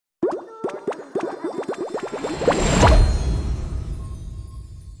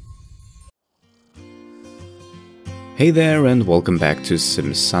Hey there and welcome back to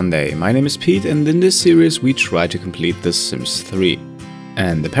Sims Sunday. My name is Pete and in this series we try to complete The Sims 3.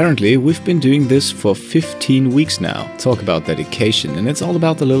 And apparently we've been doing this for 15 weeks now. Talk about dedication, and it's all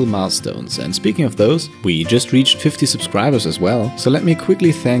about the little milestones. And speaking of those, we just reached 50 subscribers as well. So let me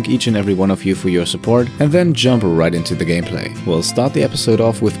quickly thank each and every one of you for your support and then jump right into the gameplay. We'll start the episode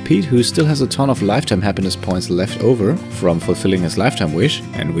off with Pete, who still has a ton of lifetime happiness points left over from fulfilling his lifetime wish,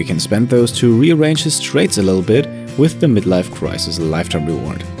 and we can spend those to rearrange his traits a little bit with the midlife crisis lifetime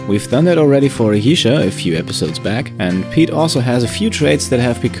reward. We've done that already for Ayesha a few episodes back, and Pete also has a few traits that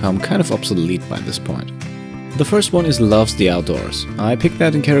have become kind of obsolete by this point. The first one is loves the outdoors. I picked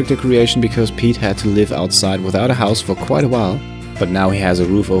that in character creation because Pete had to live outside without a house for quite a while, but now he has a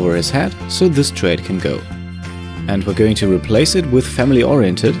roof over his head, so this trait can go. And we're going to replace it with family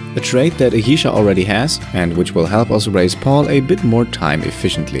oriented, a trait that Ayesha already has and which will help us raise Paul a bit more time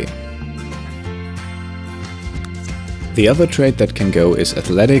efficiently. The other trait that can go is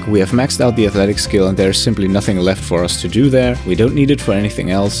athletic. We have maxed out the athletic skill and there's simply nothing left for us to do there. We don't need it for anything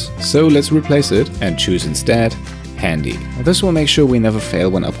else, so let's replace it and choose instead handy. This will make sure we never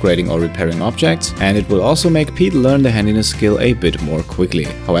fail when upgrading or repairing objects, and it will also make Pete learn the handiness skill a bit more quickly.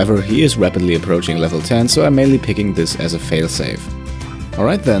 However, he is rapidly approaching level 10, so I'm mainly picking this as a failsafe.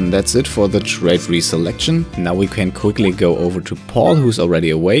 Alright then, that's it for the trait reselection. Now we can quickly go over to Paul, who's already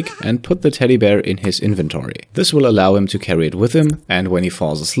awake, and put the teddy bear in his inventory. This will allow him to carry it with him, and when he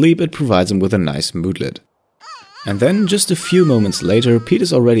falls asleep it provides him with a nice moodlet. And then, just a few moments later, Pete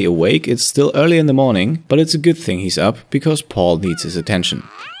is already awake. It's still early in the morning, but it's a good thing he's up, because Paul needs his attention.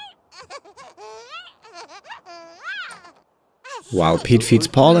 While Pete feeds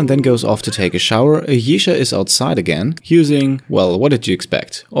Paul and then goes off to take a shower, Ayesha is outside again, using, well, what did you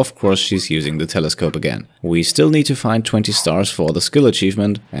expect? Of course she's using the telescope again. We still need to find 20 stars for the skill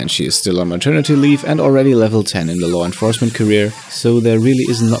achievement, and she is still on maternity leave and already level 10 in the law enforcement career, so there really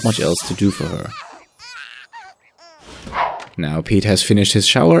is not much else to do for her. Now Pete has finished his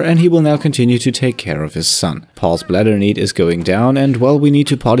shower and he will now continue to take care of his son. Paul's bladder need is going down and, well, we need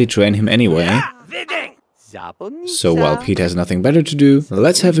to potty train him anyway. So while Pete has nothing better to do,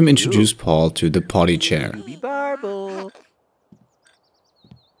 let's have him introduce Paul to the potty chair.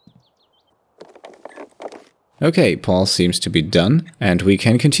 Okay, Paul seems to be done, and we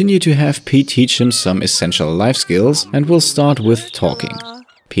can continue to have Pete teach him some essential life skills, and we'll start with talking.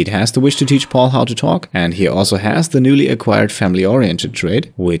 Pete has the wish to teach Paul how to talk, and he also has the newly acquired family-oriented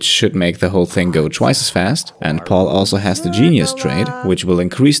trait, which should make the whole thing go twice as fast, and Paul also has the genius trait, which will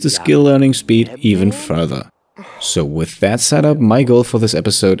increase the skill learning speed even further. So with that setup, my goal for this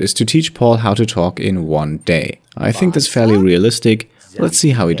episode is to teach Paul how to talk in one day. I think that's fairly realistic. Let's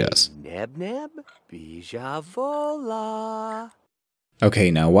see how he does.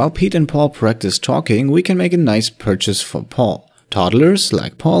 Okay, now while Pete and Paul practice talking, we can make a nice purchase for Paul. Toddlers,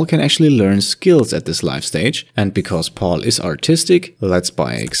 like Paul, can actually learn skills at this life stage, and because Paul is artistic, let's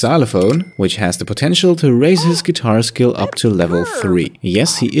buy a xylophone, which has the potential to raise his guitar skill up to level 3.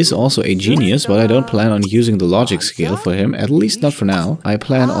 Yes, he is also a genius, but I don't plan on using the logic skill for him, at least not for now. I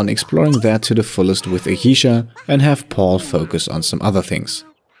plan on exploring that to the fullest with Ayesha, and have Paul focus on some other things.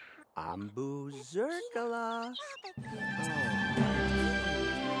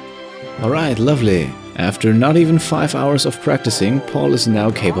 Alright, lovely. After not even 5 hours of practicing, Paul is now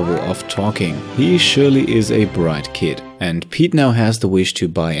capable of talking. He surely is a bright kid. And Pete now has the wish to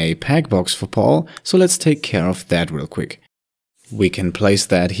buy a pack box for Paul, so let's take care of that real quick. We can place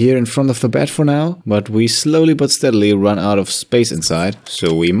that here in front of the bed for now, but we slowly but steadily run out of space inside,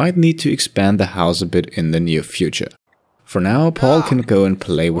 so we might need to expand the house a bit in the near future. For now, Paul can go and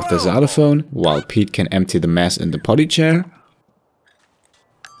play with the xylophone, while Pete can empty the mess in the potty chair,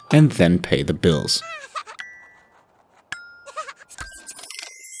 and then pay the bills.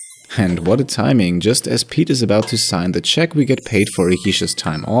 And what a timing, just as Pete is about to sign the check, we get paid for Ayesha's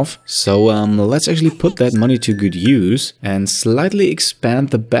time off. So let's actually put that money to good use and slightly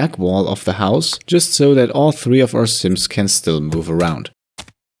expand the back wall of the house, just so that all 3 of our Sims can still move around.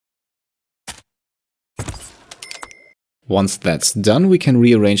 Once that's done, we can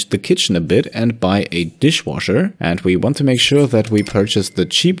rearrange the kitchen a bit and buy a dishwasher, and we want to make sure that we purchase the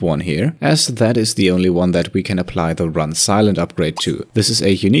cheap one here, as that is the only one that we can apply the Run Silent upgrade to. This is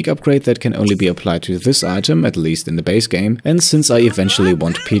a unique upgrade that can only be applied to this item, at least in the base game, and since I eventually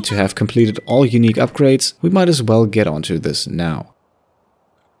want Pete to have completed all unique upgrades, we might as well get onto this now.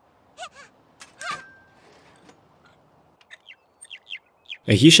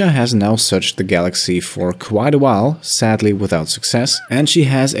 Ayesha has now searched the galaxy for quite a while, sadly without success, and she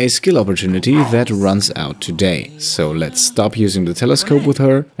has a skill opportunity that runs out today. So let's stop using the telescope with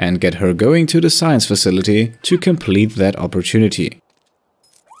her and get her going to the science facility to complete that opportunity.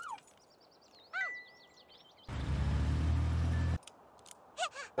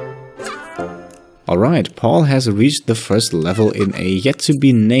 Alright, Paul has reached the first level in a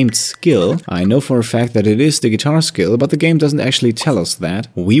yet-to-be-named skill. I know for a fact that it is the guitar skill, but the game doesn't actually tell us that.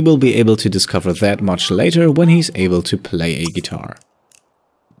 We will be able to discover that much later when he's able to play a guitar.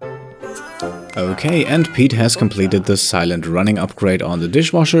 Okay, and Pete has completed the silent running upgrade on the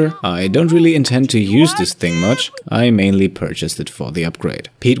dishwasher. I don't really intend to use this thing much, I mainly purchased it for the upgrade.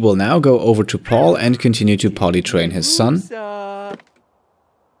 Pete will now go over to Paul and continue to potty train his son.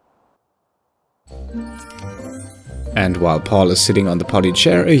 And while Paul is sitting on the potty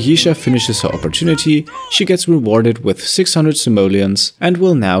chair, Ayesha finishes her opportunity. She gets rewarded with 600 simoleons and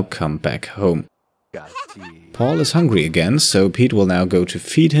will now come back home. Paul is hungry again, so Pete will now go to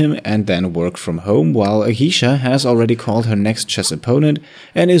feed him and then work from home, while Ayesha has already called her next chess opponent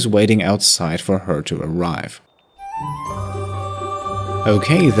and is waiting outside for her to arrive.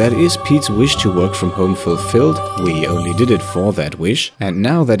 Okay, that is Pete's wish to work from home fulfilled. We only did it for that wish. And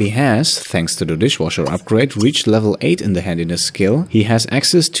now that he has, thanks to the dishwasher upgrade, reached level 8 in the Handiness skill, he has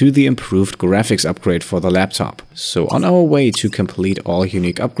access to the improved graphics upgrade for the laptop. So on our way to complete all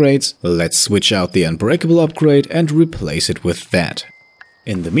unique upgrades, let's switch out the Unbreakable upgrade and replace it with that.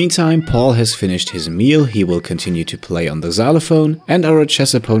 In the meantime, Paul has finished his meal, he will continue to play on the xylophone, and our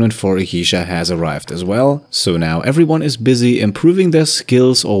chess opponent for Ayesha has arrived as well. So now everyone is busy improving their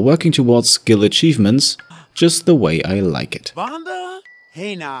skills or working towards skill achievements, just the way I like it.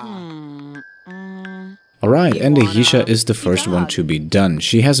 Alright, and Ayesha is the first one to be done.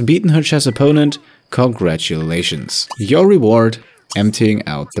 She has beaten her chess opponent. Congratulations. Your reward, emptying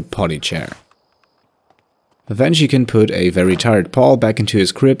out the potty chair. Then she can put a very tired Paul back into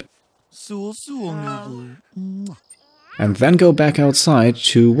his crib and then go back outside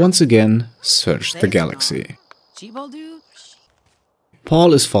to once again search the galaxy.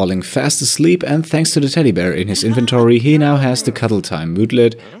 Paul is falling fast asleep, and thanks to the teddy bear in his inventory, he now has the Cuddle Time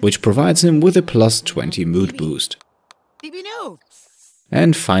moodlet, which provides him with a plus 20 mood boost.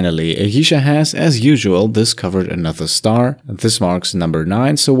 And finally, Ayesha has, as usual, discovered another star. This marks number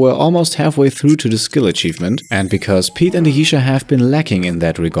 9, so we're almost halfway through to the skill achievement. And because Pete and Ayesha have been lacking in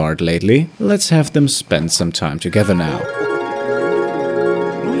that regard lately, let's have them spend some time together now.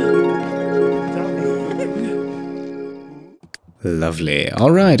 Lovely.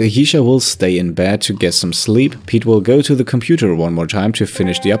 Alright, Ayesha will stay in bed to get some sleep. Pete will go to the computer one more time to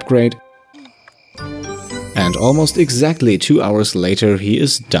finish the upgrade. And almost exactly 2 hours later, he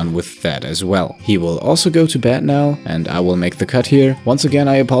is done with that as well. He will also go to bed now, and I will make the cut here. Once again,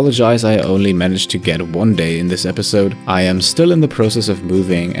 I apologize, I only managed to get 1 day in this episode. I am still in the process of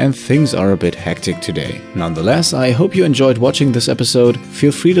moving, and things are a bit hectic today. Nonetheless, I hope you enjoyed watching this episode.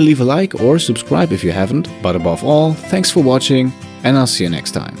 Feel free to leave a like or subscribe if you haven't. But above all, thanks for watching, and I'll see you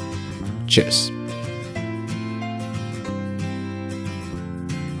next time. Cheers.